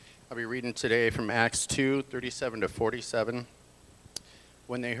I'll be reading today from Acts 2:37 to 47.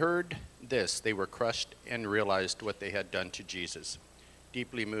 When they heard this, they were crushed and realized what they had done to Jesus.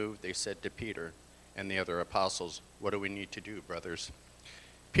 Deeply moved, they said to Peter and the other apostles, "What do we need to do, brothers?"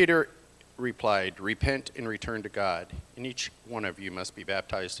 Peter replied, "Repent and return to God, and each one of you must be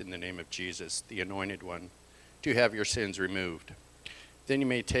baptized in the name of Jesus, the Anointed One, to have your sins removed. Then you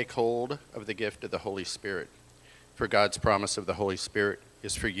may take hold of the gift of the Holy Spirit. For God's promise of the Holy Spirit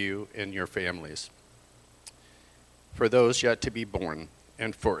is for you and your families, for those yet to be born,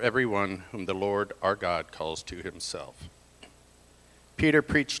 and for everyone whom the Lord our God calls to himself." Peter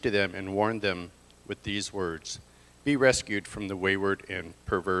preached to them and warned them with these words, "Be rescued from the wayward and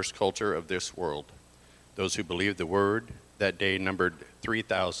perverse culture of this world." Those who believed the word that day numbered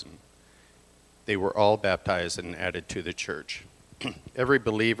 3,000. They were all baptized and added to the church. Every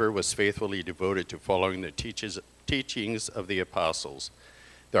believer was faithfully devoted to following the teachings of the apostles.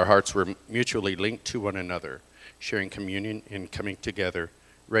 Their hearts were mutually linked to one another, sharing communion and coming together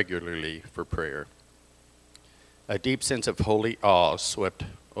regularly for prayer. A deep sense of holy awe swept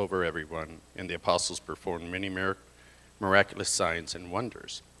over everyone, and the apostles performed many miraculous signs and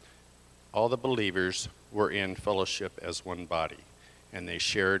wonders. All the believers were in fellowship as one body, and they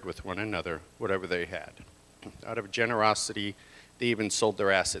shared with one another whatever they had. Out of generosity, they even sold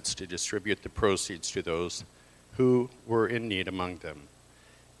their assets to distribute the proceeds to those who were in need among them.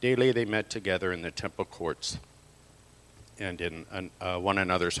 Daily they met together in the temple courts and in one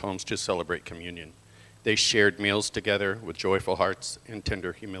another's homes to celebrate communion. They shared meals together with joyful hearts and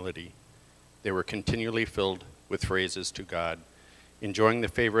tender humility. They were continually filled with praises to God, enjoying the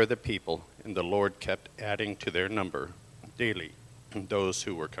favor of the people, and the Lord kept adding to their number daily those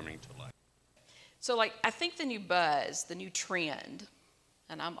who were coming to life. So, I think the new buzz, the new trend,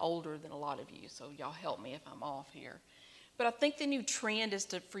 and I'm older than a lot of you, so y'all help me if I'm off here. But I think the new trend is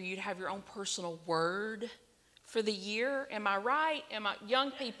for you to have your own personal word for the year. Am I right?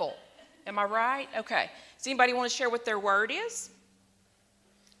 Young people, am I right? Okay. Does anybody want to share what their word is?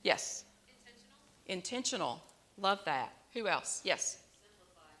 Yes. Intentional. Love that. Who else? Yes.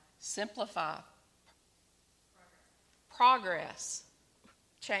 Simplify. Progress.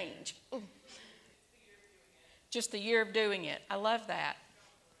 Change. Ooh. Just the year of doing it. I love that.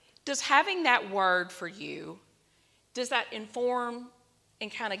 Does having that word for you, does that inform and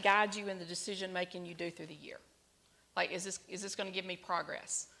kind of guide you in the decision making you do through the year? Like, is this going to give me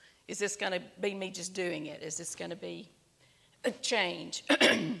progress? Is this going to be me just doing it? Is this going to be a change?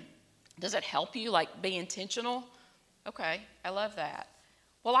 Does it help you, be intentional? Okay, I love that.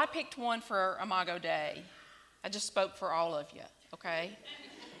 Well, I picked one for Imago Day. I just spoke for all of you, okay?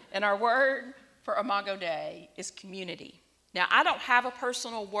 And our word for Imago Day is community. Now, I don't have a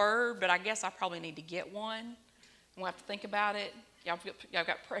personal word, but I guess I probably need to get one. We'll have to think about it. Y'all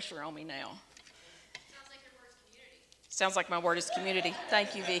got pressure on me now. Sounds like your word is community. Sounds like my word is community.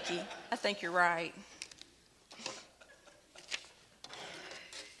 Thank you, Vicki. I think you're right.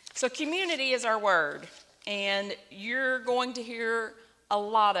 So community is our word, and you're going to hear a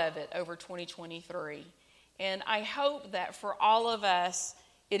lot of it over 2023. And I hope that for all of us,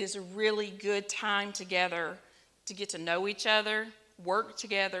 it is a really good time together to get to know each other, work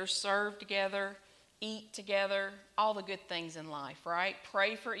together, serve together, eat together, all the good things in life, right?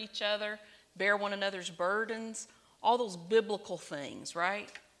 Pray for each other, bear one another's burdens, all those biblical things,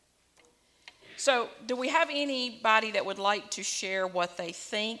 right? So, do we have anybody that would like to share what they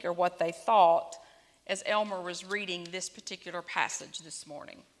think or what they thought as Elmer was reading this particular passage this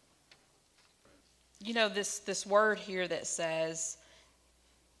morning? You know, this word here that says,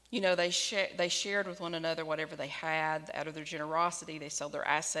 they shared with one another whatever they had. Out of their generosity, they sold their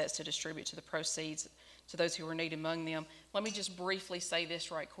assets to distribute to the proceeds to those who were in need among them. Let me just briefly say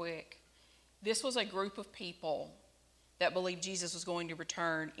this right quick. This was a group of people that believed Jesus was going to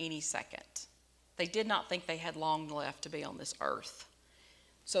return any second. They did not think they had long left to be on this earth.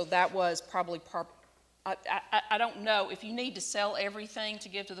 So that was probably I don't know. If you need to sell everything to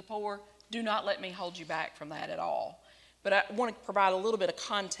give to the poor, do not let me hold you back from that at all. But I want to provide a little bit of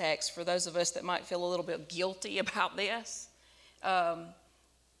context for those of us that might feel a little bit guilty about this, that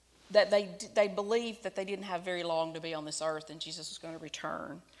they believed that they didn't have very long to be on this earth and Jesus was going to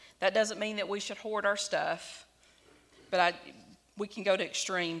return. That doesn't mean that we should hoard our stuff, but we can go to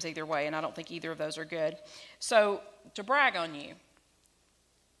extremes either way, and I don't think either of those are good. So to brag on you,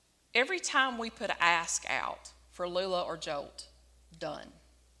 every time we put an ask out for Lula or Jolt, done.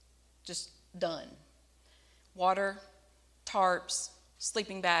 Just done. Water, tarps,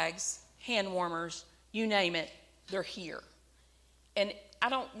 sleeping bags, hand warmers, you name it, they're here. And I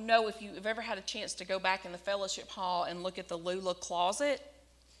don't know if you've ever had a chance to go back in the fellowship hall and look at the Lula closet.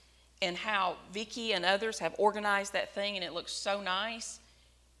 and how Vicki and others have organized that thing, and it looks so nice.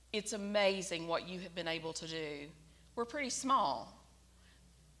 It's amazing what you have been able to do. We're pretty small,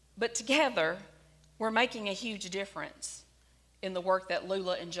 but together we're making a huge difference in the work that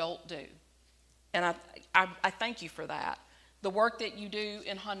Lula and Jolt do. And I thank you for that. The work that you do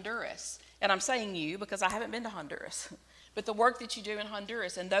in Honduras, and I'm saying you because I haven't been to Honduras, but the work that you do in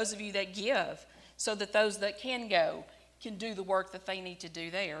Honduras, and those of you that give so that those that can go can do the work that they need to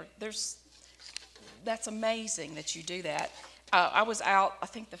do there. That's amazing that you do that. I was out, I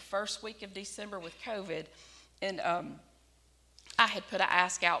think the first week of December with COVID, and I had put an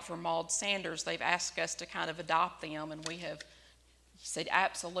ask out for Maud Sanders. They've asked us to kind of adopt them, and we have said,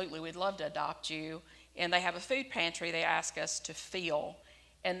 absolutely, we'd love to adopt you. And they have a food pantry they ask us to fill.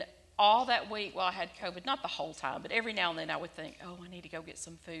 And all that week while I had COVID, not the whole time, but every now and then I would think, oh, I need to go get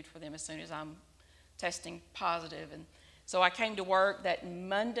some food for them as soon as I'm testing positive. And so I came to work that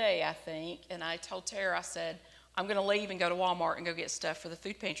Monday, I think, and I told Tara, I said, I'm going to leave and go to Walmart and go get stuff for the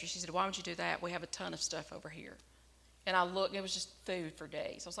food pantry. She said, why would you do that? We have a ton of stuff over here. And I looked, it was just food for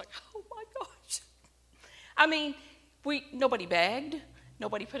days. I was like, oh my gosh. I mean, nobody begged.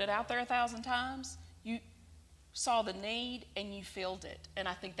 Nobody put it out there 1,000 times. You saw the need and you filled it. And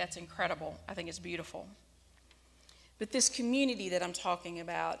I think that's incredible. I think it's beautiful. But this community that I'm talking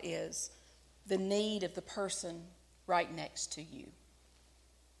about is the need of the person right next to you.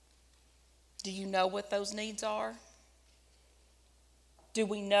 Do you know what those needs are? Do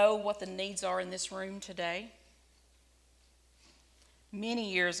we know what the needs are in this room today?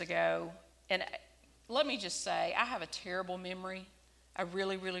 Many years ago, and let me just say, I have a terrible memory. I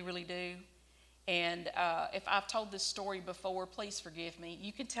really, really, really do. And if I've told this story before, please forgive me.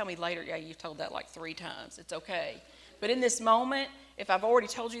 You can tell me later, yeah, you've told that like 3 times. It's okay. But in this moment, if I've already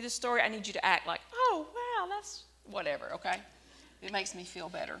told you this story, I need you to act like, oh, wow, that's whatever, okay? It makes me feel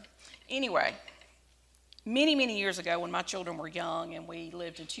better. Anyway, many, many years ago when my children were young and we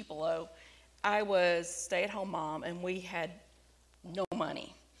lived in Tupelo, I was stay-at-home mom, and we had no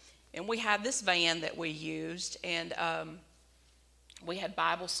money. And we had this van that we used, and we had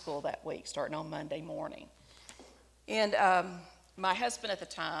Bible school that week starting on Monday morning. And my husband at the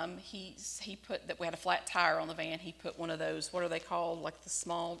time, he put that we had a flat tire on the van. He put one of those, what are they called, like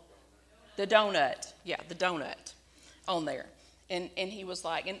the donut. Yeah, the donut on there. And he was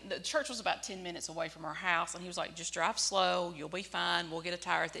like, and the church was about 10 minutes away from our house, and he was like, just drive slow, you'll be fine, we'll get a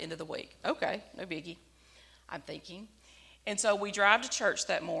tire at the end of the week. Okay, no biggie, I'm thinking. And so we drive to church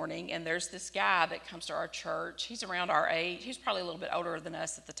that morning, and there's this guy that comes to our church. He's around our age. He's probably a little bit older than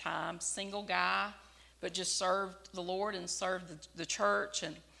us at the time, single guy, but just served the Lord and served the church.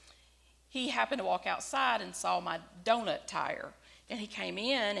 And he happened to walk outside and saw my donut tire. And he came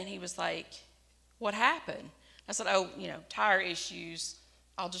in, and he was like, what happened? I said, oh, tire issues.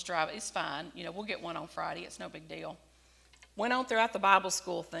 I'll just drive it. It's fine. We'll get one on Friday. It's no big deal. Went on throughout the Bible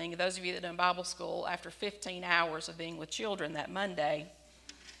school thing. Those of you that done Bible school, after 15 hours of being with children that Monday,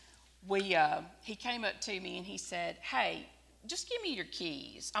 he came up to me and he said, hey, just give me your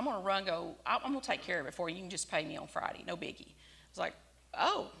keys. I'm going to I'm going to take care of it for you. You can just pay me on Friday. No biggie. I was like,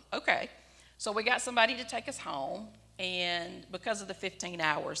 oh, okay. So we got somebody to take us home, and because of the 15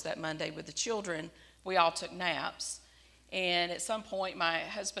 hours that Monday with the children, we all took naps. And at some point, my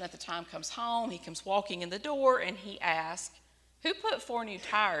husband at the time comes home. He comes walking in the door, and he asks, who put 4 new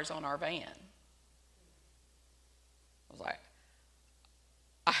tires on our van? I was like,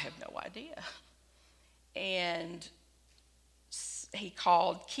 I have no idea. And he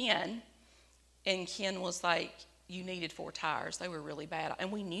called Ken, and Ken was like, you needed 4 tires. They were really bad.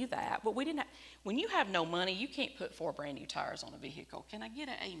 And we knew that, but we didn't when you have no money, you can't put 4 brand new tires on a vehicle. Can I get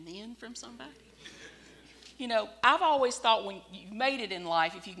an amen from somebody? I've always thought when you've made it in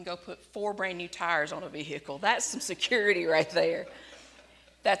life, if you can go put 4 brand new tires on a vehicle, that's some security right there.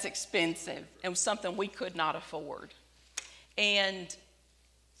 That's expensive and something we could not afford. And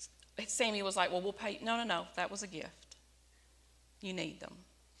Sammy was like, well, we'll pay. No, that was a gift. You need them.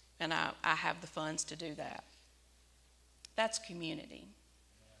 And I have the funds to do that. That's community.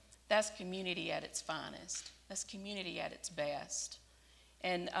 That's community at its finest. That's community at its best.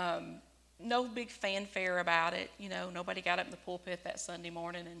 And no big fanfare about it. Nobody got up in the pulpit that Sunday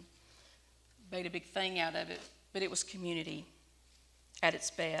morning and made a big thing out of it. But it was community at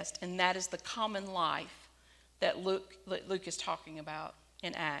its best. And that is the common life that Luke is talking about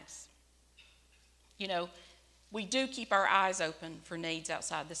in Acts. We do keep our eyes open for needs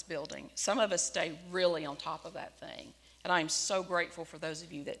outside this building. Some of us stay really on top of that thing. And I am so grateful for those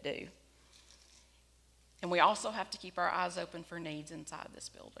of you that do. And we also have to keep our eyes open for needs inside this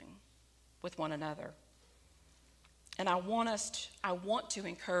building with one another. And I want to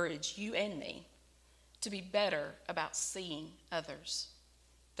encourage you and me to be better about seeing others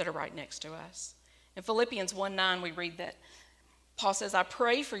that are right next to us. In Philippians 1:9, we read that Paul says, I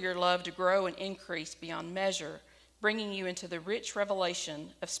pray for your love to grow and increase beyond measure, bringing you into the rich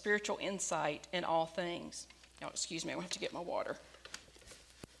revelation of spiritual insight in all things. Now, excuse me, I have to get my water.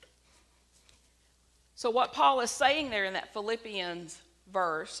 So what Paul is saying there in that Philippians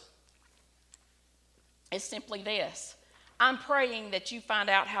verse is simply this. I'm praying that you find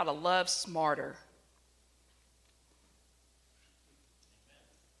out how to love smarter.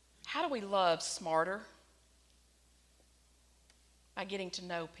 How do we love smarter? By getting to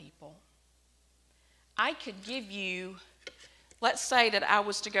know people. I could give you, let's say that I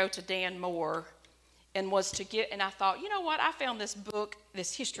was to go to Dan Moore and I thought, you know what, I found this book,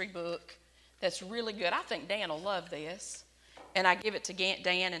 this history book that's really good. I think Dan will love this. And I give it to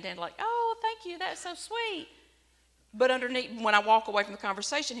Dan, and Dan's like, oh, thank you, that's so sweet. But underneath, when I walk away from the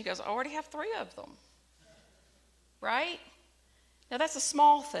conversation, he goes, I already have 3 of them. Right? Now, that's a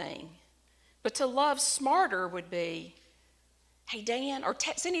small thing. But to love smarter would be, hey, Dan, or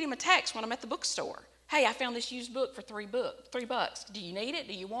sending him a text when I'm at the bookstore. Hey, I found this used book for $3. Do you need it?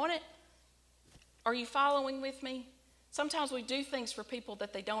 Do you want it? Are you following with me? Sometimes we do things for people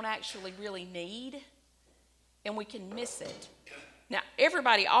that they don't actually really need, and we can miss it. Now,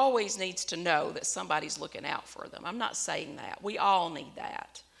 everybody always needs to know that somebody's looking out for them. I'm not saying that. We all need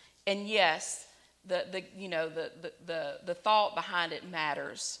that. And yes, the thought behind it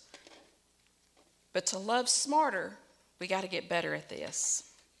matters. But to love smarter, we got to get better at this.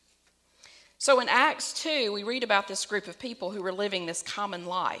 So in Acts 2, we read about this group of people who were living this common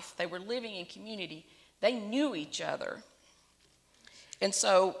life. They were living in community. They knew each other. And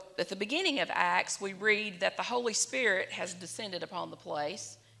so at the beginning of Acts, we read that the Holy Spirit has descended upon the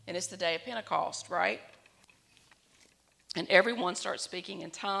place, and it's the day of Pentecost, right? And everyone starts speaking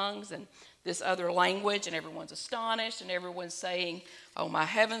in tongues and this other language, and everyone's astonished, and everyone's saying, oh my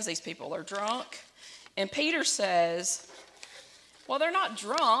heavens, these people are drunk. And Peter says, well, they're not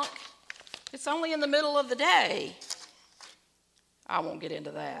drunk. It's only in the middle of the day. I won't get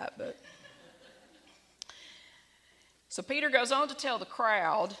into that, but. So Peter goes on to tell the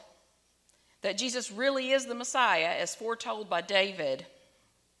crowd that Jesus really is the Messiah as foretold by David.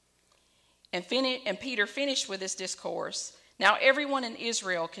 And Peter finished with this discourse. Now everyone in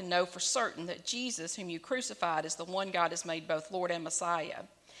Israel can know for certain that Jesus, whom you crucified, is the one God has made both Lord and Messiah.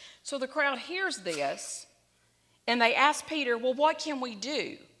 So the crowd hears this, and they ask Peter, well, what can we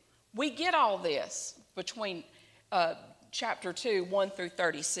do? We get all this between chapter 2, 1 through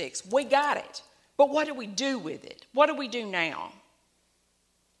 36. We got it. But what do we do with it? What do we do now?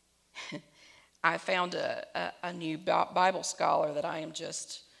 I found a new Bible scholar that I am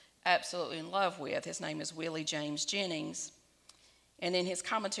just absolutely in love with. His name is Willie James Jennings. And in his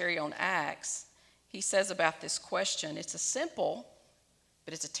commentary on Acts, he says about this question, it's a simple,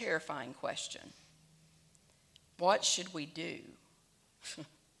 but it's a terrifying question. What should we do?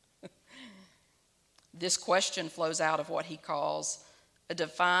 This question flows out of what he calls a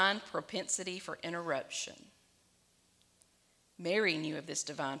divine propensity for interruption. Mary knew of this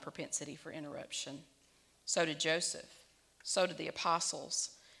divine propensity for interruption. So did Joseph. So did the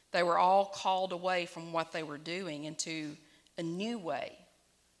apostles. They were all called away from what they were doing into a new way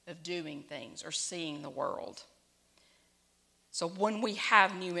of doing things or seeing the world. So when we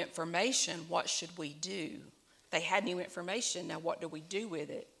have new information, what should we do? They had new information. Now what do we do with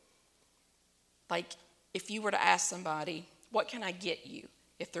it? Like if you were to ask somebody, what can I get you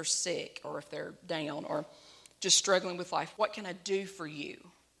if they're sick or if they're down or just struggling with life? What can I do for you?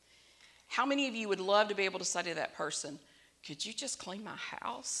 How many of you would love to be able to say to that person, could you just clean my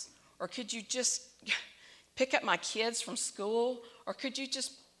house? Or could you just pick up my kids from school? Or could you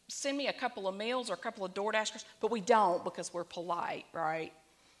just send me a couple of meals or a couple of DoorDashers? But we don't because we're polite, right?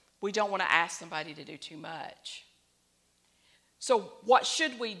 We don't want to ask somebody to do too much. So what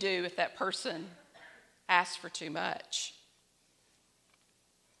should we do if that person asks for too much?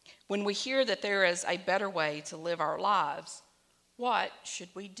 When we hear that there is a better way to live our lives, what should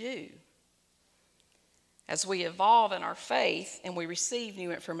we do? As we evolve in our faith and we receive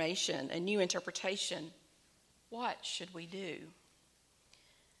new information and new interpretation, what should we do?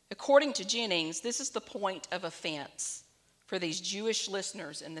 According to Jennings, this is the point of offense for these Jewish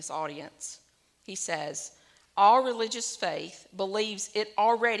listeners in this audience. He says, all religious faith believes it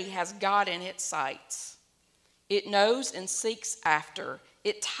already has God in its sights. It knows and seeks after.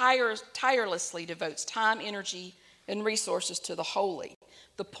 It tirelessly devotes time, energy, and resources to the holy.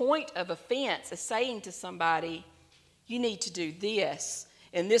 The point of offense is saying to somebody, you need to do this.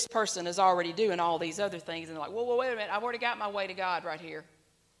 And this person is already doing all these other things. And they're like, whoa, wait a minute. I've already got my way to God right here.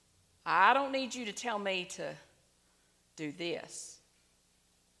 I don't need you to tell me to do this.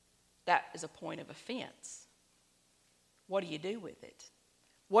 That is a point of offense. What do you do with it?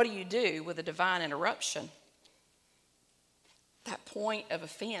 What do you do with a divine interruption? That point of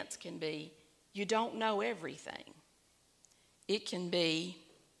offense can be, you don't know everything. It can be,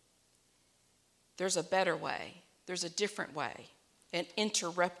 there's a better way. There's a different way, an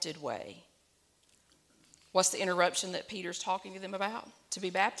interrupted way. What's the interruption that Peter's talking to them about? To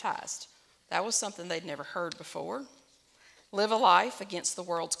be baptized. That was something they'd never heard before. Live a life against the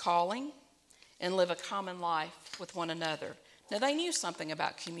world's calling and live a common life with one another. Now, they knew something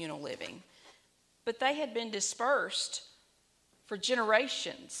about communal living, but they had been dispersed for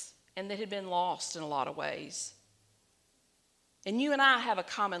generations, and they had been lost in a lot of ways. And you and I have a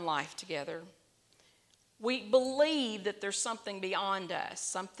common life together. We believe that there's something beyond us,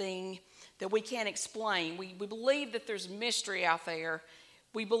 something that we can't explain. We believe that there's mystery out there.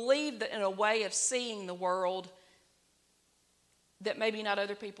 We believe that in a way of seeing the world that maybe not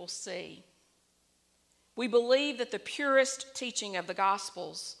other people see. We believe that the purest teaching of the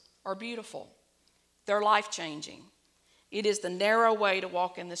Gospels are beautiful. They're life-changing. It is the narrow way to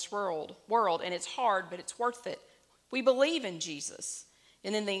walk in this world, and it's hard, but it's worth it. We believe in Jesus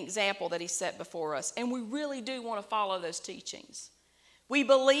and in the example that he set before us, and we really do want to follow those teachings. We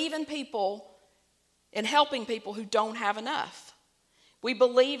believe in people and helping people who don't have enough. We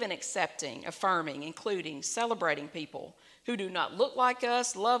believe in accepting, affirming, including, celebrating people who do not look like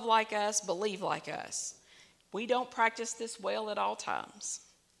us, love like us, believe like us. We don't practice this well at all times.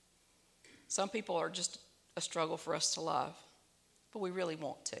 Some people are just a struggle for us to love, but we really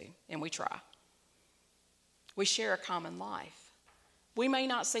want to, and we try. We share a common life. We may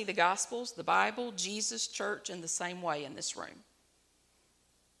not see the Gospels, the Bible, Jesus, church in the same way in this room,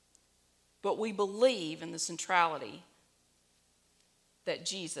 but we believe in the centrality that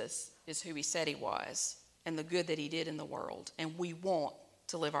Jesus is who he said he was and the good that he did in the world, and we want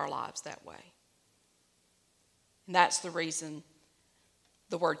to live our lives that way. And that's the reason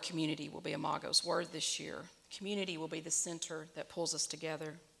the word community will be Imago's word this year. Community will be the center that pulls us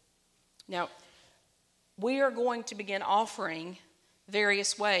together. Now, we are going to begin offering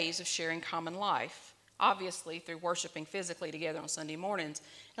various ways of sharing common life, obviously through worshiping physically together on Sunday mornings.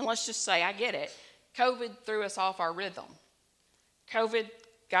 And let's just say, I get it. COVID threw us off our rhythm. COVID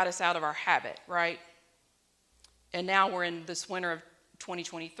got us out of our habit, right? And now we're in this winter of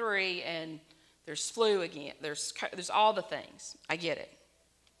 2023, and there's flu again. There's all the things. I get it.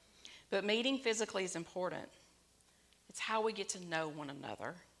 But meeting physically is important. It's how we get to know one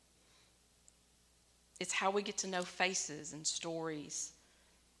another. It's how we get to know faces and stories.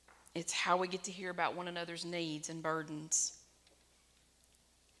 It's how we get to hear about one another's needs and burdens.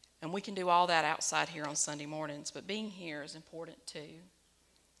 And we can do all that outside here on Sunday mornings, but being here is important too.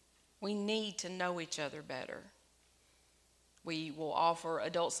 We need to know each other better. We will offer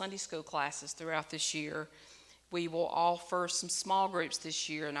adult Sunday school classes throughout this year. We will offer some small groups this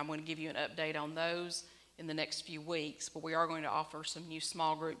year, and I'm going to give you an update on those in the next few weeks, but we are going to offer some new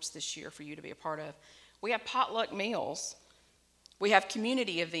small groups this year for you to be a part of. We have potluck meals. We have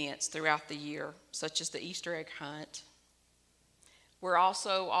community events throughout the year, such as the Easter egg hunt. We're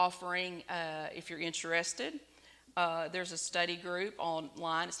also offering, if you're interested, there's a study group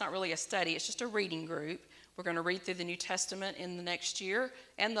online. It's not really a study, it's just a reading group. We're going to read through the New Testament in the next year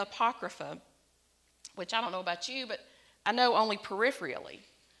and the Apocrypha, which I don't know about you, but I know only peripherally.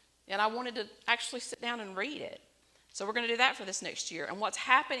 And I wanted to actually sit down and read it. So we're going to do that for this next year. And what's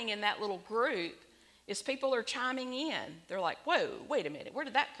happening in that little group is people are chiming in. They're like, whoa, wait a minute, where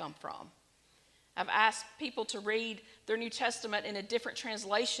did that come from? I've asked people to read their New Testament in a different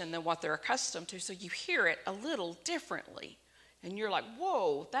translation than what they're accustomed to, so you hear it a little differently. And you're like,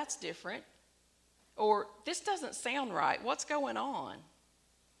 whoa, that's different. Or this doesn't sound right. What's going on?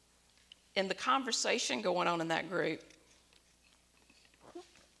 And the conversation going on in that group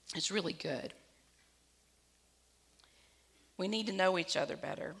is really good. We need to know each other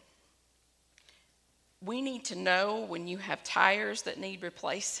better. We need to know when you have tires that need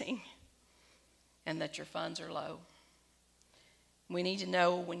replacing and that your funds are low. We need to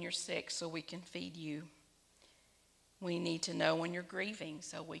know when you're sick so we can feed you. We need to know when you're grieving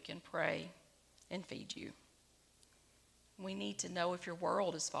so we can pray and feed you. We need to know if your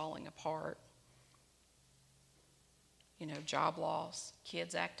world is falling apart. You know, job loss,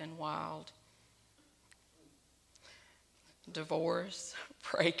 kids acting wild, divorce,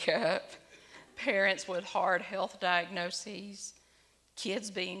 breakup, parents with hard health diagnoses,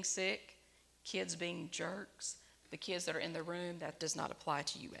 kids being sick, kids being jerks, The kids that are in the room, that does not apply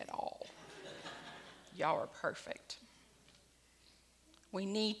to you at all. Y'all are perfect. We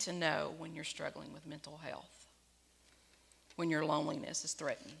need to know when you're struggling with mental health, when your loneliness is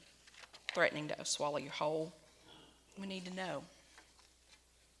threatening to swallow you whole. We need to know.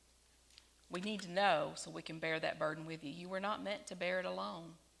 We need to know so we can bear that burden with you. You were not meant to bear it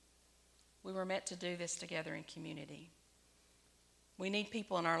alone. We were meant to do this together in community. We need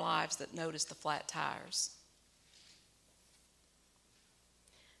people in our lives that notice the flat tires.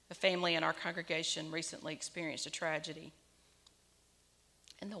 A family in our congregation recently experienced a tragedy.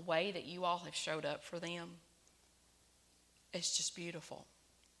 And the way that you all have showed up for them is just beautiful.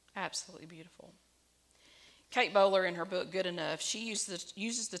 Absolutely beautiful. Kate Bowler, in her book Good Enough, she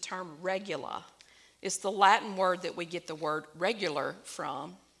uses the term regula. It's the Latin word that we get the word regular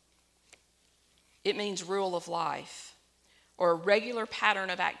from. It means rule of life or a regular pattern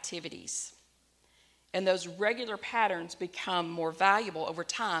of activities. And those regular patterns become more valuable over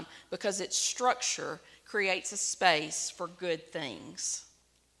time because its structure creates a space for good things.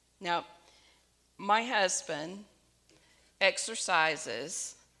 Now, my husband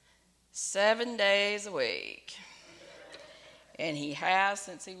exercises 7 days a week. And he has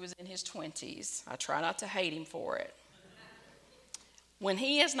since he was in his 20s. I try not to hate him for it. When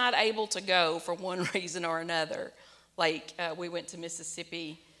he is not able to go for one reason or another, like we went to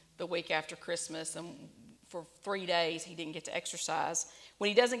Mississippi the week after Christmas, and for 3 days he didn't get to exercise. When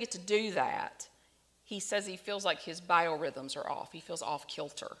he doesn't get to do that, he says he feels like his biorhythms are off. He feels off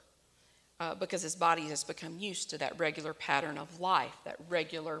kilter because his body has become used to that regular pattern of life, that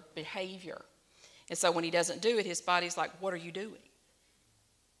regular behavior. And so when he doesn't do it, his body's like, what are you doing?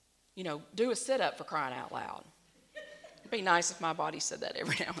 You know, do a sit-up for crying out loud. It'd be nice if my body said that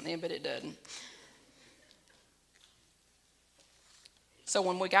every now and then, but it doesn't. So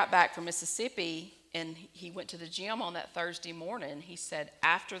when we got back from Mississippi and he went to the gym on that Thursday morning, he said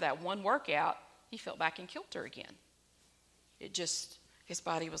after that one workout, he felt back in kilter again. His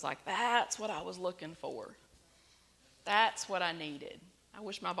body was like, that's what I was looking for. That's what I needed. I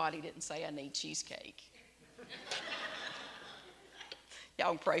wish my body didn't say I need cheesecake.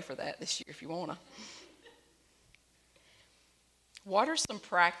 Y'all can pray for that this year if you want to. What are some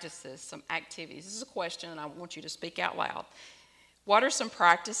practices, some activities? This is a question and I want you to speak out loud. What are some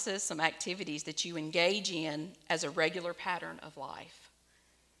practices, some activities that you engage in as a regular pattern of life?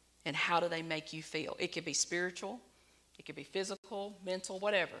 And how do they make you feel? It could be spiritual, it could be physical, mental,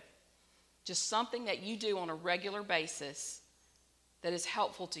 whatever. Just something that you do on a regular basis that is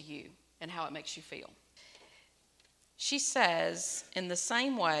helpful to you and how it makes you feel. She says, in the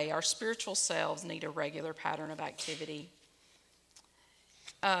same way, our spiritual selves need a regular pattern of activity.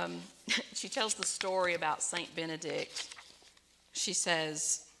 She tells the story about Saint Benedict. She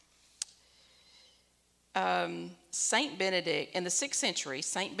says, Saint Benedict, in the 6th century,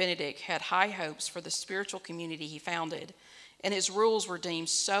 Saint Benedict had high hopes for the spiritual community he founded, and his rules were deemed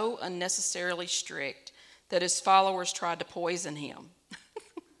so unnecessarily strict that his followers tried to poison him.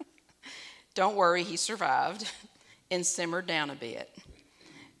 Don't worry, he survived and simmered down a bit.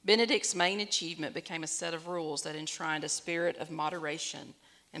 Benedict's main achievement became a set of rules that enshrined a spirit of moderation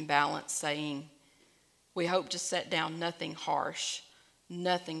and balance, saying, we hope to set down nothing harsh,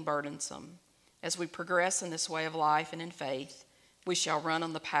 nothing burdensome. As we progress in this way of life and in faith, we shall run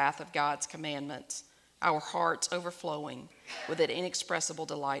on the path of God's commandments, our hearts overflowing with an inexpressible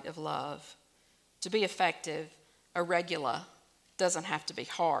delight of love. To be effective, a regula doesn't have to be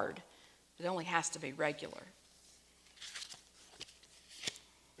hard. It only has to be regular.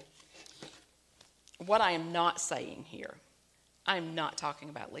 What I am not saying here, I am not talking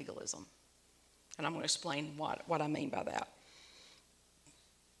about legalism. And I'm going to explain what I mean by that.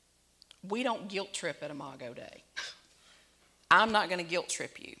 We don't guilt trip at Imago Day. I'm not going to guilt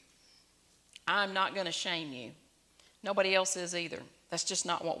trip you. I'm not going to shame you. Nobody else is either. That's just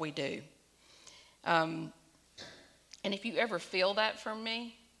not what we do. And if you ever feel that from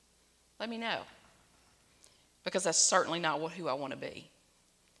me, let me know. Because that's certainly not who I want to be.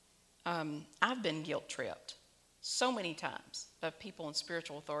 I've been guilt tripped so many times of people in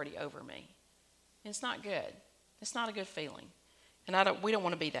spiritual authority over me. And it's not good. It's not a good feeling. And we don't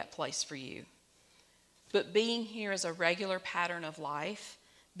want to be that place for you. But being here as a regular pattern of life,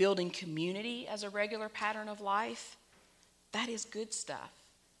 building community as a regular pattern of life, that is good stuff.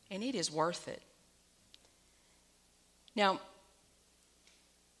 And it is worth it. Now,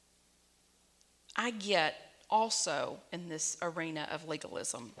 I get also in this arena of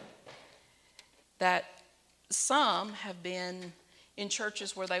legalism that some have been in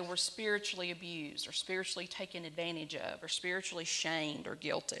churches where they were spiritually abused or spiritually taken advantage of or spiritually shamed or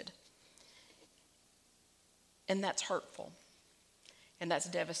guilted. And that's hurtful. And that's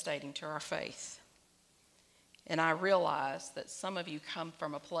devastating to our faith. And I realize that some of you come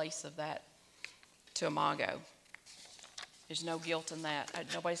from a place of that to Imago. There's no guilt in that.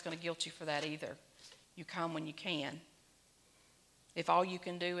 Nobody's going to guilt you for that either. You come when you can. If all you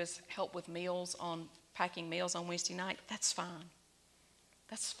can do is help with packing meals on Wednesday night, that's fine.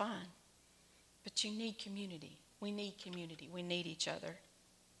 That's fine. But you need community. We need community. We need each other.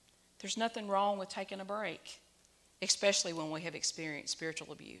 There's nothing wrong with taking a break, especially when we have experienced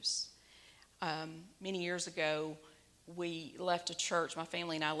spiritual abuse. Many years ago, we left a church. My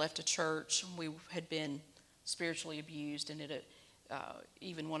family and I left a church. We had been spiritually abused, and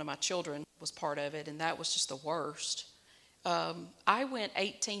even one of my children was part of it, and that was just the worst. I went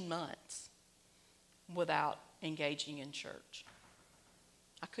 18 months without engaging in church.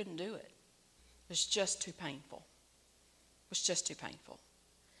 I couldn't do it. It was just too painful. It was just too painful.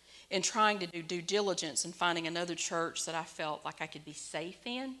 In trying to do due diligence and finding another church that I felt like I could be safe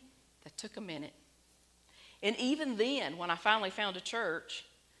in, that took a minute. And even then, when I finally found a church,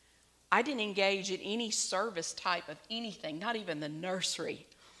 I didn't engage in any service type of anything, not even the nursery,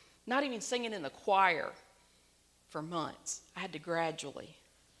 not even singing in the choir for months. I had to gradually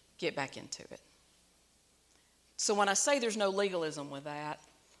get back into it. So when I say there's no legalism with that,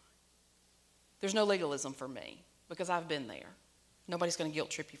 there's no legalism for me because I've been there. Nobody's going to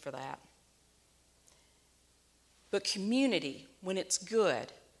guilt trip you for that. But community, when it's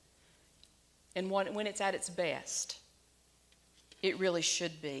good and when it's at its best, it really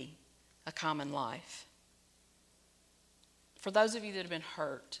should be a common life. For those of you that have been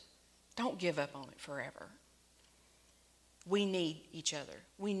hurt, don't give up on it forever. We need each other.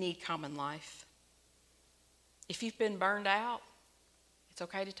 We need common life. If you've been burned out, it's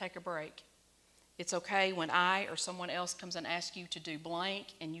okay to take a break. It's okay when I or someone else comes and asks you to do blank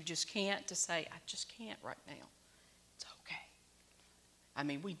and you just can't, to say, I just can't right now. It's okay. I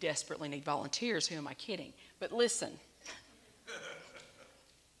mean, we desperately need volunteers. Who am I kidding? But listen.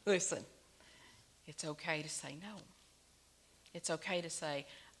 Listen. It's okay to say no. It's okay to say,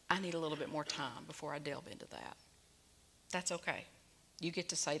 I need a little bit more time before I delve into that. That's okay. You get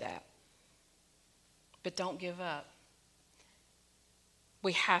to say that. But don't give up.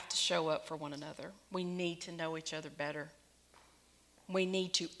 We have to show up for one another. We need to know each other better. We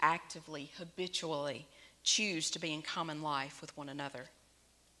need to actively, habitually choose to be in common life with one another.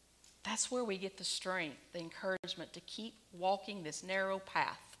 That's where we get the strength, the encouragement to keep walking this narrow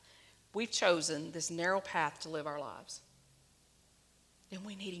path. We've chosen this narrow path to live our lives. And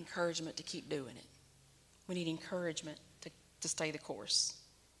we need encouragement to keep doing it. We need encouragement to stay the course.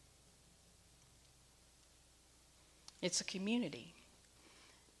 It's a community,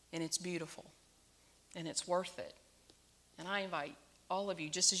 and it's beautiful, and it's worth it. And I invite all of you,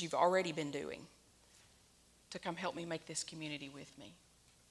 just as you've already been doing, to come help me make this community with me.